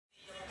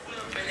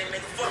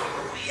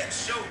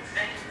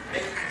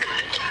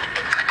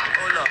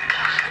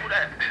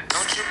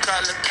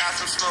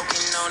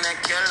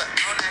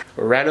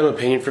random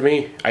opinion for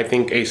me, I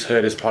think Ace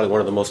Hood is probably one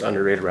of the most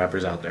underrated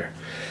rappers out there.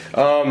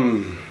 I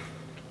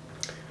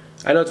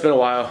know it's been a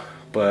while,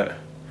 but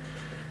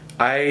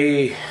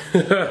if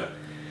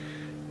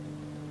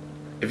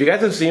you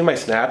guys have seen my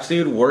snaps,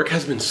 dude, work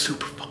has been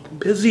super fucking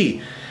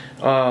busy.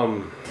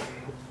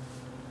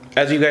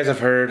 As you guys have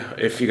heard,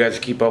 if you guys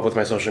keep up with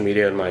my social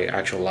media and my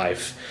actual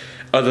life,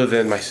 other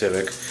than my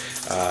Civic,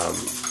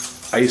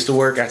 I used to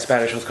work at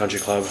Spanish Hills Country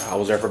Club. I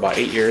was there for about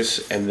 8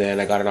 years, and then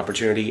I got an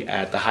opportunity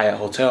at the Hyatt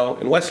Hotel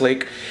in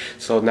Westlake.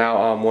 So now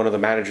I'm one of the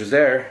managers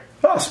there.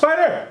 Oh,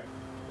 Spider!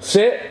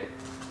 Sit.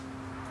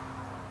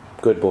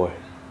 Good boy.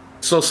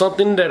 So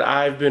something that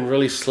I've been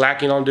really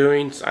slacking on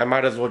doing, I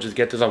might as well just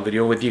get this on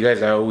video with you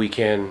guys. That way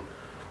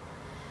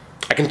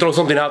I can throw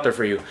something out there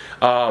for you.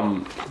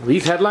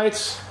 These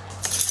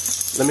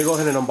headlights, let me go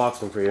ahead and unbox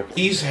them for you.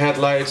 These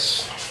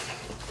headlights,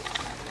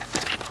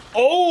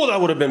 oh, that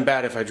would have been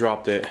bad if I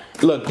dropped it.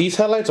 Look, these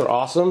headlights are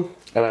awesome,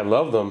 and I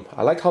love them.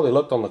 I like how they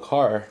looked on the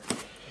car.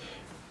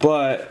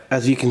 But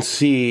as you can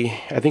see,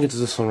 I think it's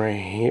this one right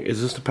here.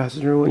 Is this the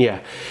passenger one?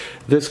 Yeah.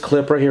 This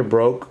clip right here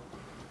broke.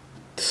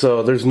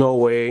 So there's no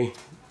way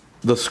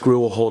the screw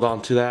will hold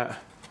on to that.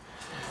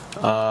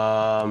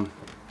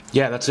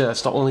 Yeah, that's it.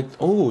 That's the only...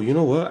 Oh, you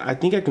know what? I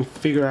think I can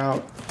figure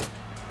out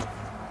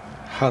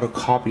how to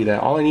copy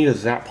that. All I need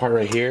is that part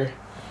right here,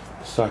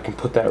 so I can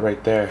put that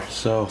right there.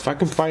 So if I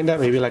can find that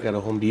maybe like at a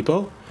Home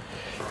Depot,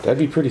 that'd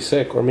be pretty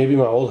sick. Or maybe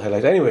my old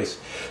headlights. Anyways,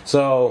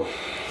 so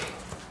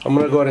I'm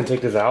gonna go ahead and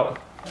take this out.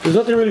 There's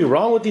nothing really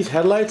wrong with these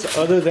headlights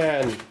other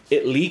than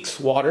it leaks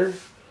water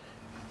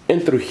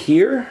in through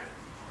here.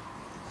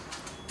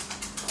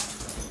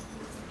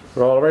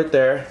 They're all right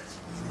there.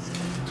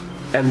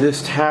 And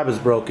this tab is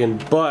broken,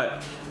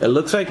 but it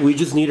looks like we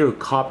just need to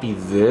copy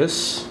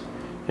this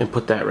and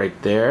put that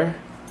right there.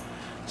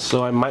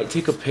 So I might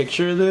take a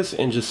picture of this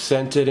and just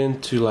send it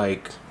into,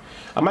 like,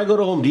 I might go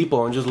to Home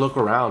Depot and just look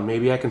around.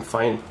 Maybe I can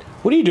find...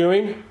 What are you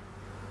doing?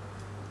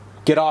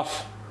 Get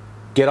off.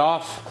 Get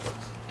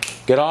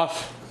off. Get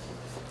off.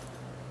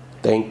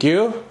 Thank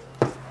you.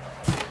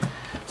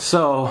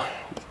 So,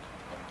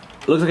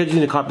 looks like I just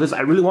need to copy this.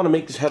 I really want to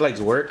make these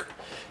headlights work,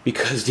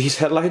 because these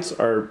headlights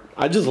are...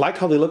 I just like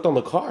how they looked on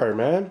the car,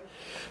 man.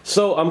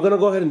 So I'm going to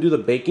go ahead and do the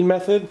baking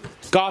method.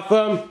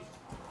 Gotham!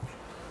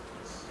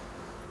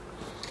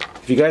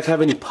 If you guys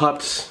have any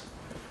pups,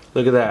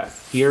 look at that.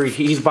 Here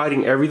he's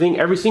biting everything,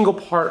 every single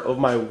part of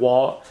my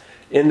wall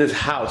in this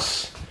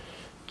house.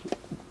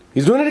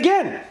 He's doing it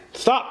again.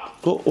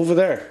 Stop. Go over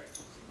there.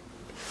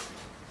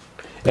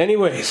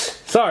 Anyways,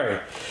 sorry.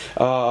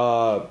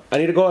 I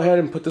need to go ahead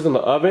and put this in the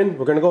oven.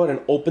 We're going to go ahead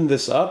and open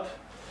this up.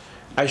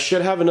 I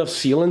should have enough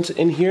sealant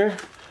in here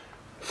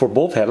for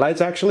both headlights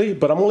actually,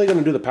 but I'm only going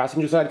to do the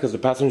passenger side because the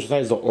passenger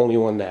side is the only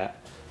one that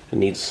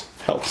needs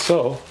help.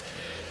 So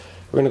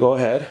we're going to go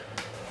ahead,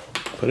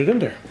 put it in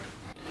there.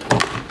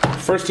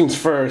 First things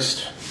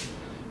first,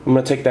 I'm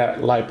going to take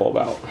that light bulb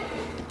out.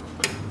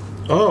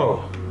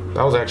 Oh,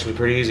 that was actually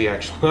pretty easy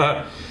actually. I'm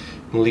going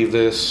to leave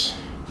this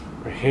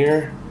right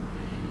here.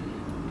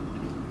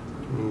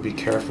 Be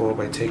careful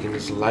by taking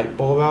this light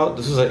bulb out.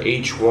 This is an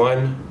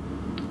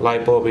H1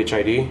 light bulb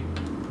HID.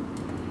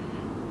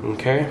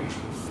 Okay.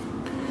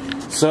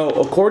 So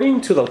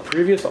according to the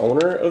previous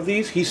owner of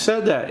these, he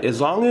said that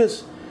as long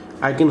as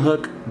I can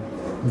hook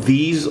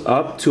these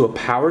up to a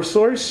power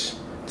source,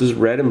 this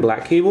red and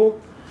black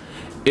cable,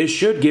 it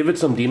should give it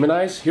some demon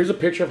eyes. Here's a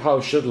picture of how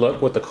it should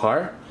look with the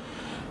car.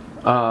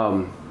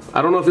 I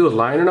don't know if he was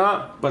lying or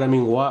not, but I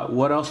mean,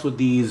 what else would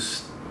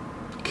these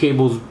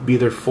cables be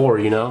there for,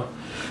 you know?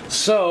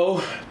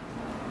 So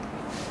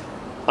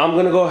I'm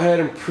gonna go ahead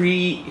and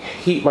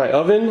preheat my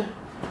oven,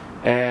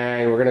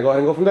 and we're gonna go ahead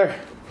and go from there.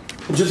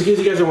 Just in case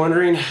you guys are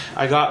wondering,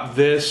 I got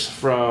this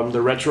from the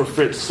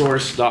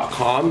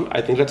retrofitsource.com.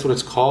 I think that's what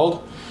it's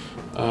called.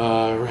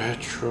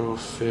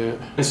 Retrofit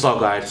install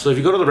guide. So if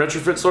you go to the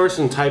retrofit source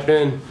and type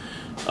in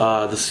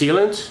the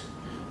sealant,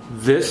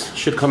 this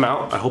should come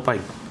out. I hope I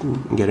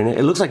can get in it.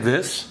 It looks like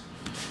this,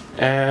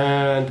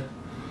 and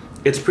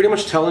it's pretty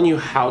much telling you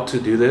how to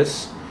do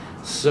this.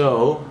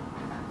 So,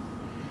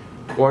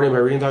 warning by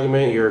reading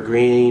document, you're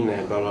agreeing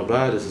and blah blah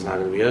blah. This is not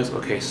going to be us.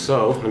 Okay,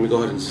 so let me go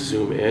ahead and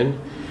zoom in.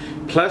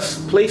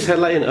 Place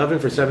headlight in oven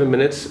for 7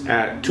 minutes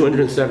at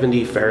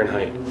 270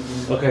 Fahrenheit.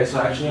 Okay, so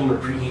actually I'm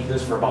going to preheat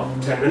this for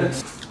about 10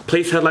 minutes.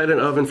 Place headlight in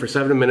oven for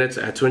 7 minutes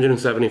at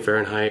 270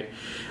 Fahrenheit.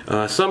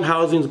 Some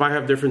housings might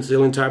have different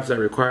sealing types that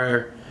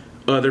require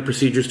other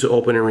procedures to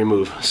open and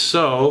remove.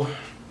 So,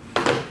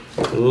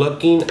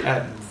 looking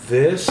at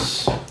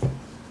this,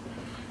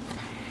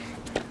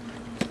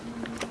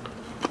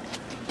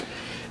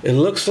 it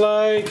looks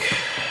like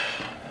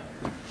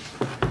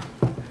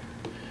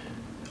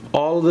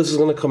all of this is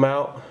going to come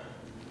out.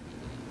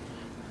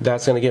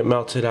 That's going to get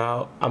melted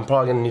out. I'm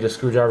probably going to need a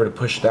screwdriver to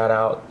push that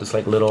out. This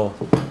like little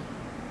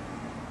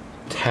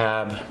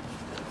tab.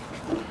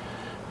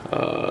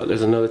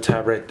 There's another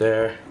tab right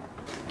there.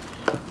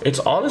 It's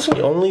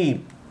honestly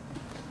only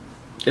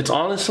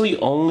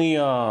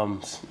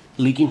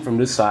leaking from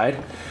this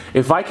side.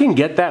 If I can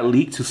get that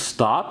leak to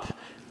stop,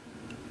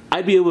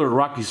 I'd be able to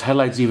rock these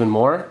headlights even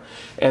more.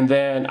 And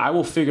then I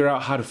will figure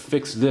out how to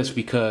fix this,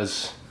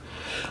 because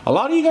a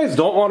lot of you guys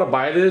don't want to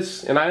buy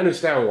this, and I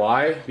understand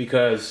why,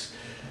 because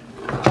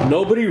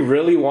nobody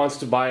really wants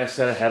to buy a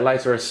set of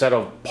headlights or a set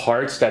of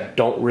parts that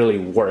don't really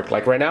work.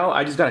 Like right now,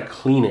 I just gotta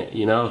clean it,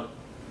 you know?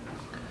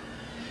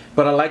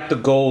 But I like the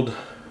gold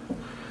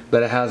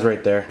that it has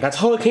right there. That's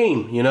how it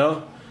came, you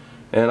know?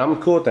 And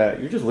I'm cool with that.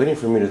 You're just waiting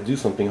for me to do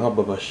something, huh,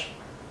 Babush?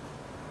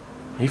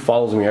 He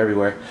follows me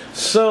everywhere.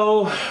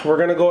 So we're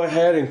gonna go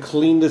ahead and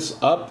clean this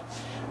up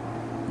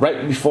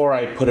right before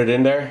I put it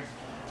in there.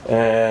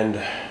 And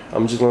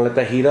I'm just gonna let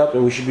that heat up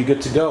and we should be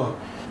good to go.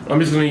 I'm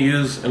just gonna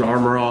use an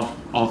Armor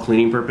all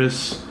cleaning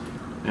purpose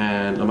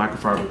and a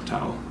microfiber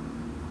towel.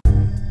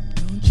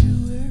 Don't you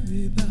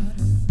worry about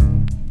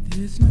it.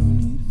 There's no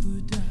need for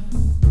doubt.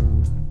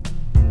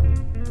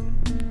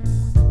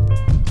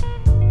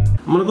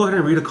 I'm gonna go ahead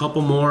and read a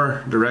couple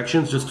more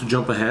directions just to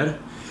jump ahead.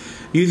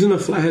 Using a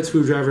flathead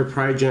screwdriver,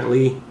 pry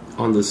gently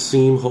on the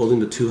seam holding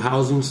the two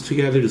housings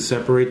together to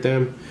separate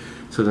them.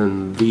 So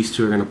then these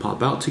two are gonna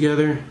pop out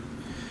together.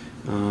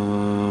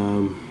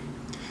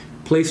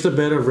 Place the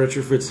bed of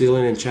retrofit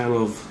sealant and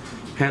channel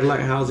of headlight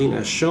housing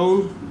as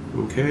shown.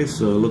 Okay,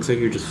 so it looks like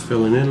you're just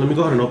filling in. Let me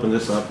go ahead and open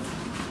this up.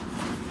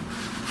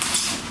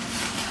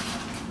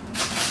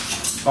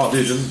 Oh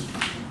dude, this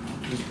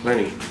is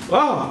plenty.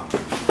 Oh,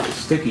 it's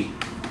sticky.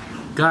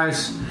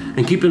 Guys,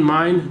 and keep in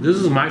mind, this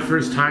is my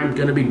first time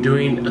gonna be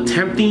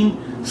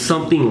attempting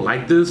something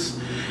like this.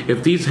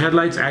 If these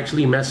headlights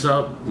actually mess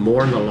up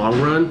more in the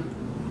long run,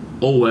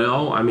 oh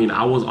well. I mean,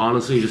 I was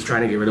honestly just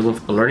trying to get rid of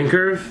them. A learning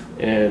curve,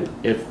 and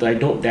if I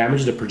don't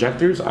damage the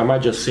projectors, I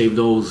might just save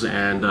those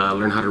and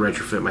learn how to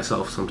retrofit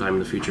myself sometime in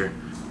the future.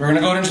 We're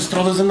gonna go ahead and just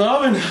throw this in the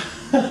oven.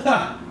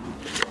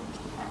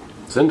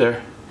 It's in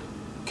there.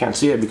 Can't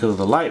see it because of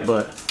the light,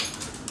 but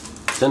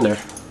it's in there.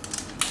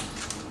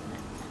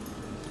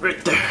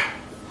 Right there.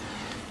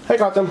 I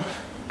got them.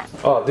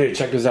 Oh dude,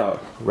 check this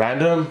out.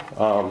 Random.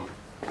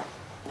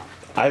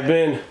 I've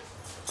been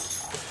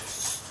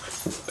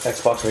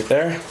Xbox right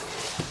there.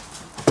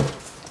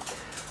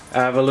 I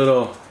have a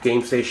little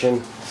game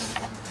station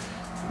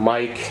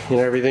mic and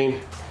everything.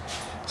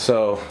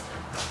 So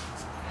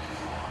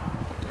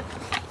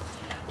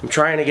I'm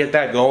trying to get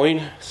that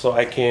going so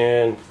I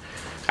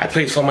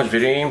play so much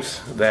video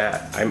games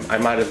that I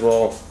might as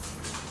well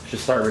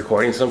just start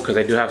recording some, because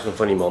I do have some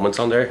funny moments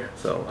on there.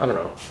 So I don't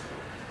know,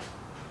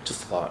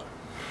 just a thought.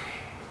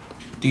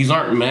 These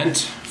aren't meant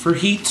for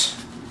heat,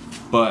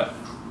 but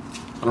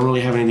I don't really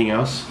have anything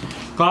else.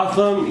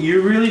 Gotham,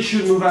 you really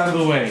should move out of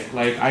the way.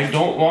 Like, I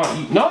don't want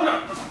you. No.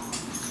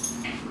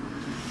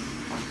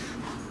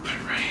 Put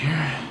it right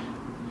here.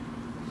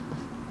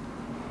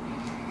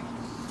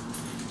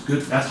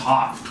 Good. That's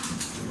hot.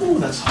 Ooh,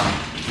 that's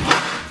hot.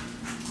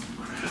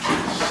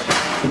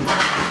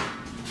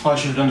 Probably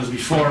should have done this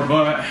before,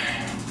 but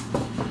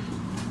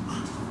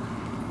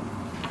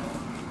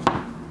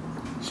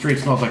straight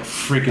smells like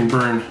freaking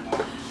burn.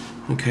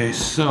 Okay,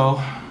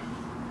 so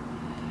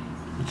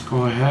let's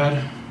go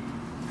ahead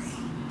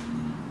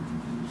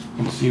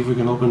and see if we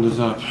can open this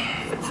up.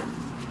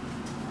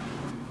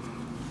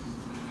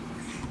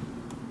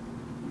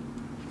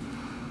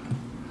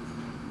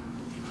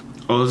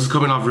 Oh, this is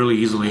coming off really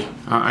easily.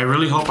 I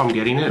really hope I'm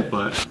getting it,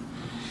 but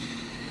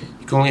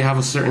you can only have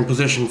a certain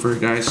position for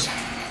it, guys.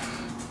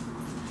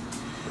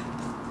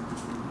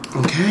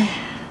 Okay.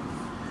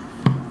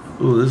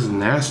 Ooh, this is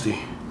nasty.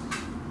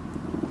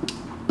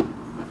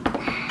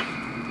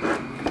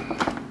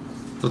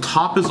 The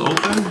top is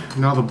open,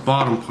 now the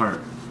bottom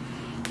part.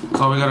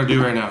 That's all we gotta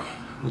do right now.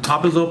 The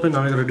top is open,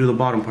 now we gotta do the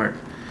bottom part.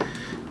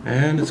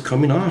 And it's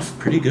coming off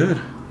pretty good.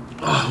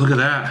 Oh, look at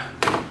that.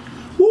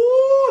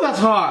 Woo, that's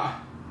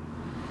hot.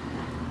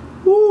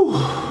 Woo,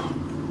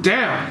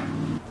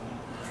 damn.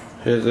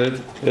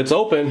 It's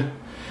open.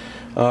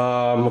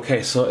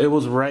 Okay, so it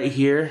was right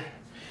here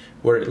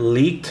where it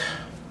leaked.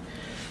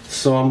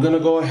 So I'm gonna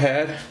go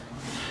ahead,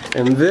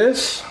 and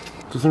this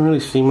doesn't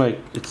really seem like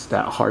it's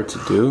that hard to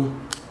do.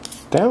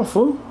 Damn,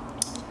 fool.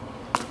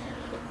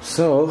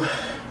 So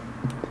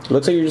it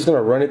looks like you're just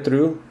gonna run it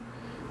through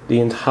the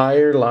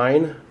entire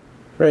line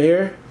right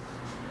here,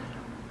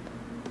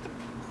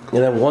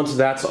 and then once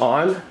that's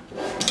on,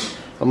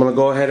 I'm gonna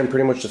go ahead and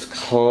pretty much just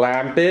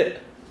clamp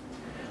it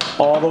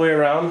all the way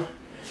around.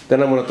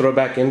 Then I'm gonna throw it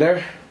back in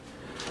there.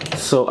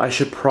 So I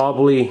should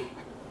probably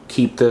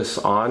keep this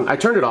on. I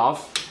turned it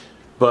off,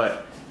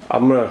 but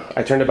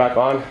I turned it back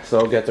on, so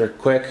I'll get there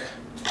quick.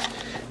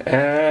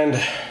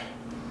 And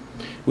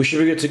we should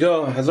be good to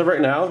go. As of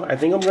right now, I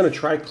think I'm gonna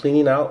try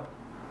cleaning out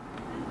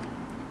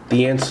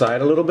the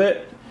inside a little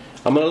bit.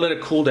 I'm gonna let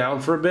it cool down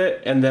for a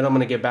bit, and then I'm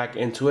gonna get back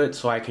into it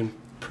so I can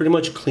pretty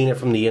much clean it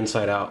from the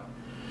inside out.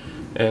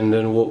 And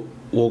then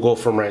we'll go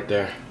from right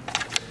there.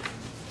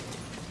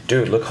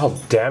 Dude, look how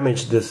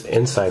damaged this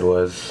inside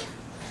was.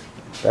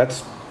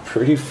 That's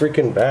pretty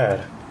freaking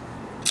bad.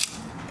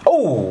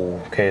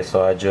 Oh, okay,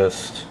 so I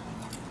just...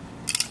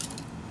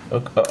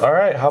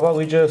 Alright, how about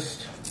we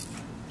just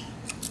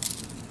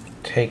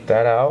take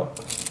that out?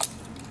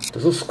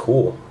 This is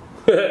cool.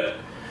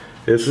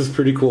 This is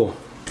pretty cool.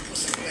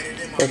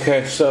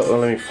 Okay, so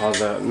let me pause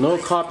that. No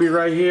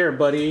copyright here,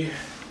 buddy.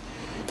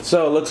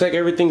 So it looks like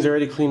everything's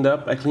already cleaned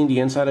up. I cleaned the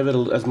inside of it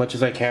as much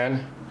as I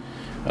can.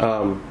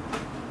 I'm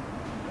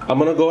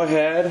gonna go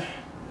ahead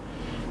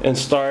and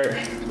start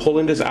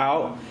pulling this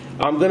out.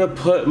 I'm gonna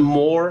put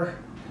more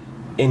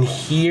in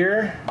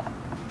here.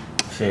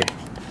 Let's see,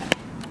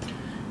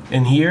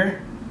 in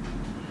here,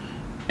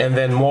 and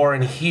then more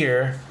in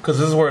here, because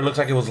this is where it looks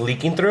like it was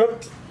leaking through.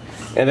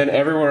 And then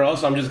everywhere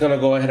else, I'm just gonna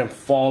go ahead and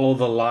follow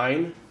the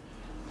line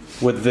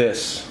with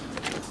this.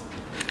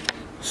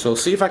 So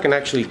see if I can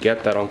actually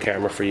get that on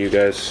camera for you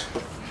guys.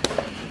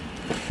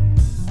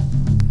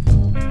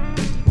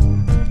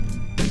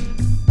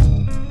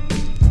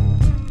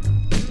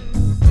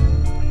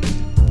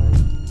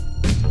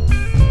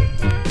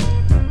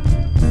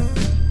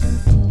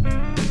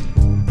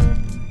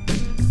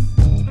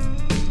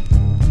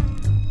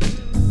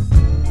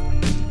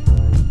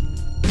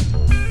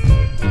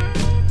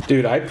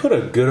 Dude, I put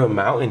a good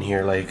amount in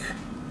here. Like,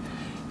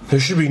 there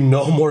should be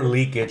no more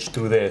leakage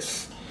through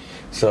this.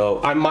 So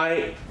I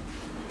might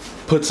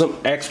put some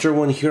extra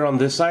one here on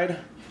this side,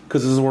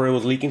 because this is where it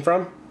was leaking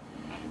from.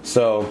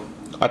 So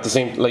at the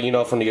same, like, you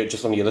know, from the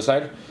just on the other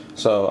side.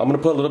 So I'm gonna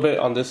put a little bit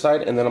on this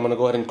side, and then I'm gonna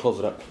go ahead and close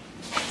it up.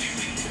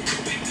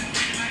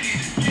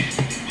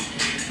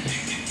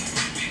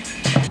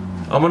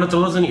 I'm gonna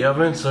throw this in the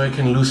oven so it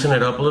can loosen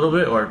it up a little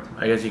bit, or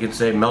I guess you could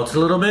say melt it a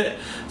little bit,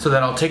 so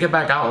that I'll take it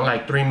back out in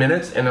like 3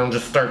 minutes, and I'll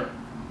just start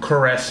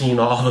caressing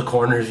all the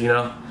corners, you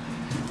know.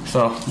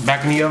 So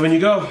back in the oven you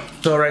go.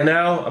 So right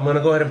now I'm gonna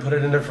go ahead and put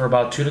it in there for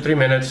about 2 to 3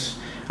 minutes.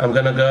 I'm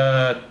gonna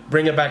go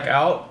bring it back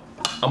out.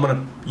 I'm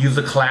gonna use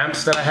the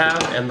clamps that I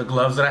have and the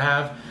gloves that I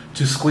have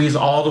to squeeze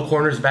all the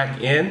corners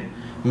back in.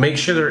 Make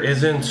sure there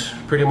isn't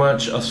pretty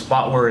much a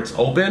spot where it's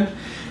open,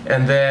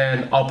 and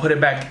then I'll put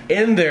it back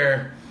in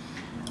there.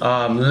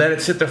 Let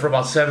it sit there for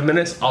about 7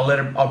 minutes.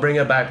 I'll bring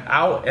it back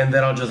out, and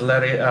then I'll just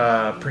let it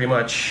pretty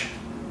much,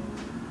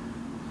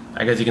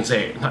 I guess you can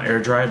say not air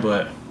dry,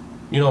 but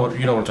you know what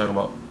I'm talking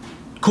about.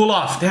 Cool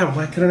off. Damn,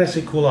 why couldn't I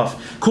say cool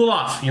off? Cool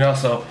off, you know.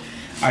 So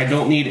I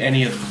don't need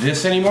any of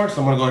this anymore,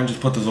 so I'm gonna go ahead and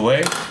just put this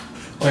away.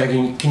 Okay,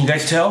 can you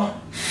guys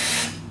tell?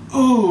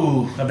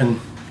 Ooh, I've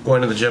been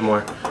going to the gym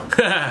more.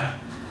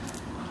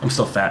 I'm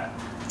still fat.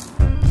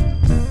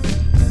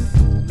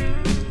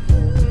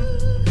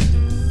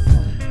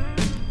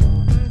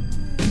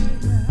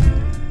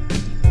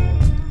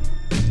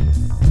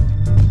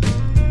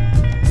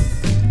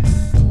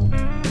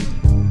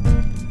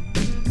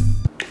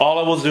 All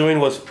I was doing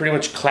was pretty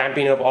much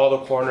clamping up all the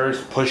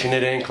corners, pushing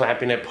it in,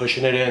 clamping it,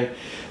 pushing it in.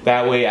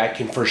 That way I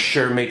can for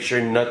sure make sure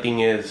everything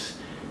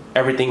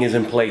is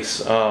in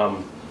place.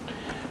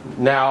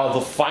 Now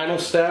the final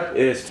step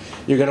is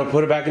you're gonna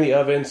put it back in the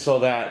oven so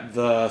that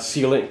the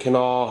sealant can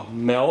all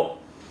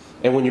melt.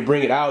 And when you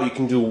bring it out, you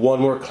can do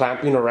one more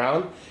clamping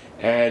around,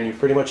 and you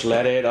pretty much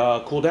let it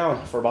cool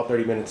down for about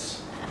 30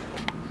 minutes.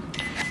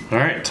 All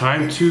right,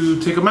 time to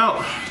take them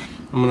out.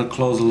 I'm gonna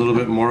close a little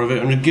bit more of it.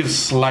 I'm gonna give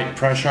slight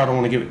pressure. I don't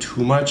wanna give it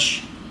too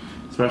much,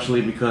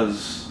 especially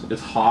because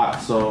it's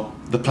hot. So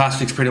the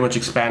plastic's pretty much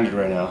expanded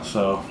right now.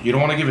 So you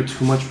don't wanna give it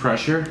too much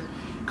pressure,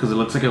 because it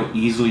looks like it'll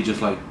easily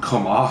just like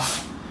come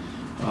off.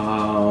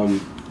 And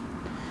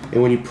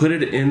when you put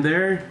it in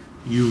there,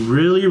 you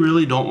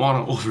really don't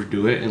wanna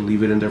overdo it and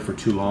leave it in there for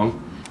too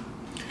long.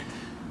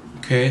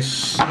 Okay,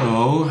 so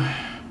I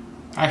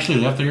actually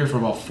left it here for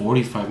about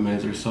 45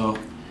 minutes or so.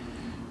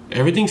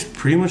 Everything's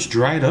pretty much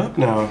dried up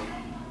now.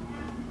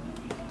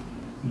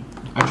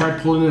 I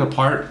tried pulling it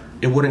apart,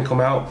 it wouldn't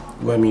come out,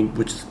 I mean,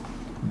 which is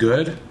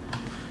good.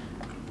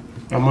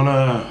 I'm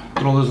gonna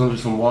throw this under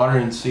some water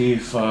and see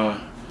if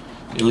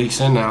it leaks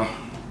in now.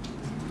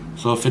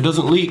 So if it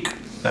doesn't leak,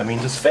 that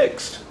means it's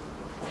fixed.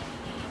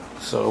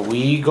 So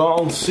we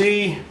gon'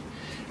 see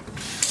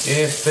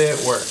if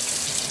it works.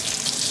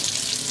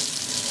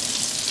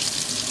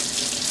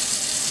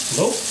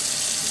 Nope,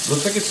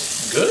 looks like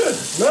it's good,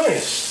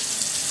 nice.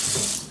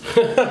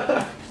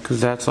 Cause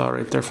that's all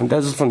right there.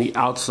 This is from the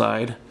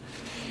outside,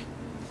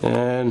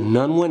 and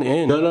none went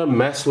in. Gonna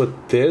mess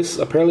with this.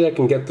 Apparently, I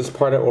can get this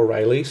part at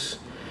O'Reilly's,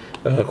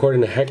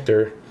 according to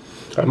Hector.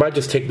 I might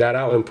just take that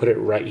out and put it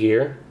right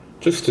here,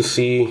 just to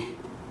see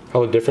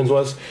how the difference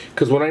was.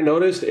 Cause when I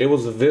noticed, it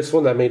was this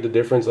one that made the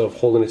difference of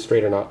holding it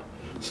straight or not.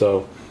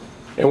 So,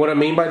 and what I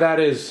mean by that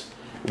is,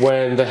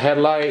 when the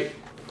headlight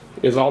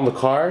is on the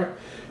car,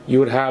 you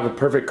would have a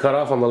perfect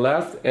cutoff on the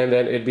left, and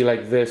then it'd be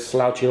like this,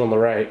 slouching on the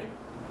right,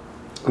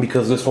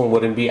 because this one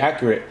wouldn't be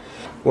accurate.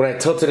 When I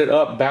tilted it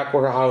up back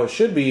where how it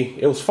should be,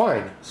 it was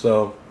fine.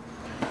 So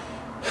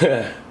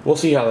we'll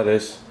see how that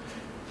is.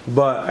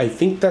 But I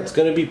think that's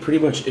gonna be pretty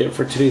much it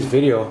for today's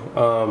video.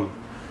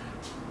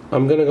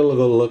 I'm gonna go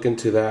look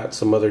into that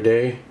some other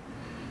day.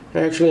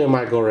 Actually, I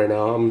might go right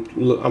now.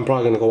 I'm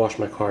probably gonna go wash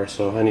my car,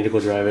 so I need to go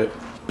drive it.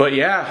 But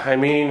yeah, I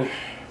mean,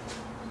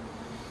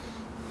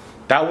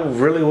 that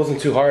really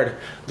wasn't too hard.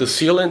 The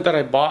sealant that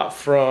I bought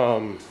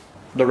from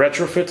the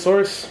retrofit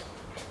source,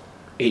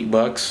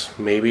 $8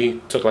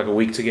 maybe, took like a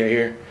week to get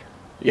here.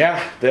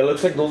 yeah, that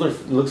looks like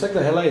looks like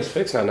the headlight is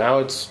fixed now. Now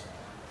it's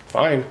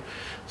fine.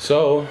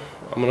 So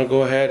I'm gonna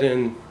go ahead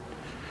and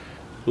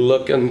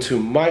look into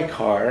my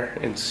car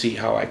and see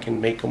how I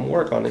can make them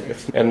work on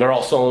it. And they're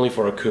also only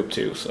for a coupe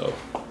too, so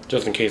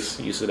just in case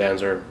you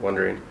sedans are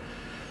wondering.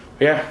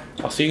 Yeah,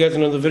 I'll see you guys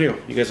in another video.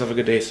 You guys have a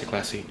good day. Stay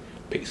classy.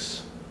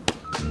 Peace.